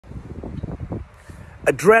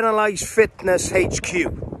Adrenalize Fitness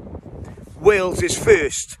HQ, Wales is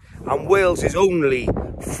first and Wales is only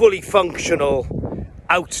fully functional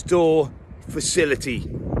outdoor facility,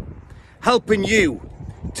 helping you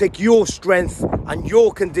take your strength and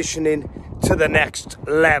your conditioning to the next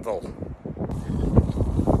level.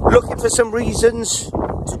 Looking for some reasons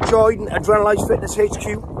to join Adrenalize Fitness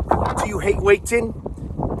HQ? Do you hate waiting?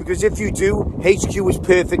 Because if you do, HQ is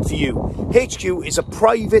perfect for you. HQ is a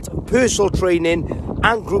private personal training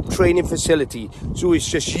and group training facility. So it's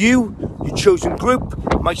just you, your chosen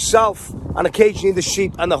group, myself, and occasionally the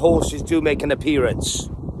sheep and the horses do make an appearance.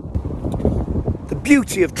 The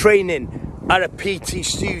beauty of training at a PT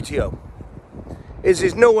studio is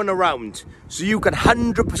there's no one around. So you can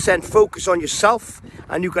 100% focus on yourself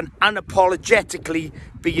and you can unapologetically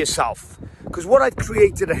be yourself. Because what I've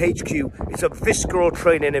created at HQ is a visceral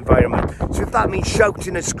training environment. So if that means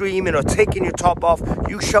shouting and screaming or taking your top off,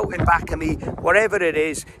 you shouting back at me, whatever it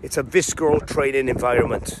is, it's a visceral training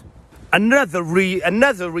environment. Another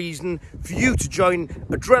reason for you to join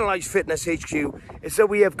Adrenalize Fitness HQ is that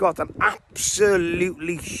we have got an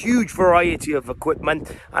absolutely huge variety of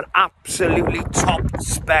equipment and absolutely top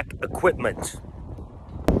spec equipment.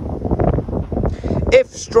 If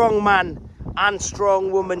strongman and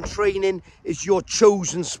strong woman training is your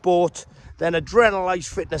chosen sport, then Adrenalize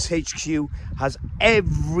Fitness HQ has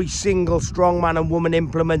every single strongman and woman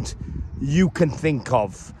implement you can think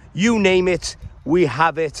of. You name it, we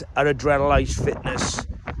have it at Adrenalize Fitness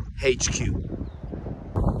HQ.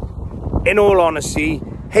 In all honesty,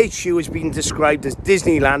 HQ has been described as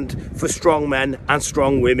Disneyland for strong men and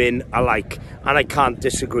strong women alike, and I can't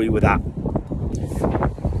disagree with that.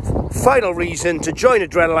 Final reason to join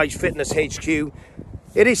Adrenalize Fitness HQ,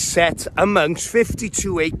 it is set amongst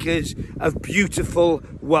 52 acres of beautiful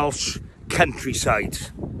Welsh countryside.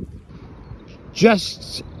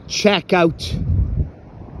 Just check out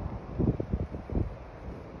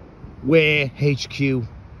where HQ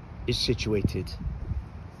is situated,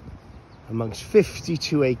 amongst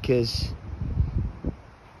 52 acres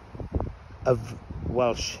of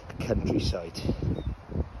Welsh countryside.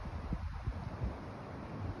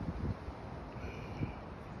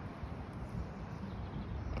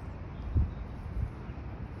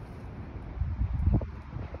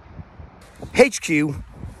 HQ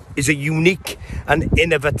is a unique and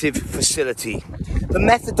innovative facility. The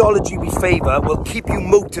methodology we favour will keep you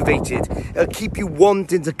motivated, it'll keep you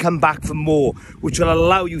wanting to come back for more, which will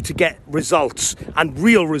allow you to get results, and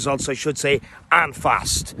real results I should say, and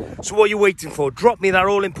fast. So what are you waiting for? Drop me that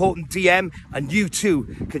all important DM and you too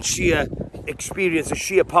can experience the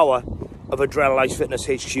sheer power of Adrenalize Fitness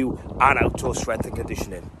HQ and outdoor strength and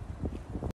conditioning.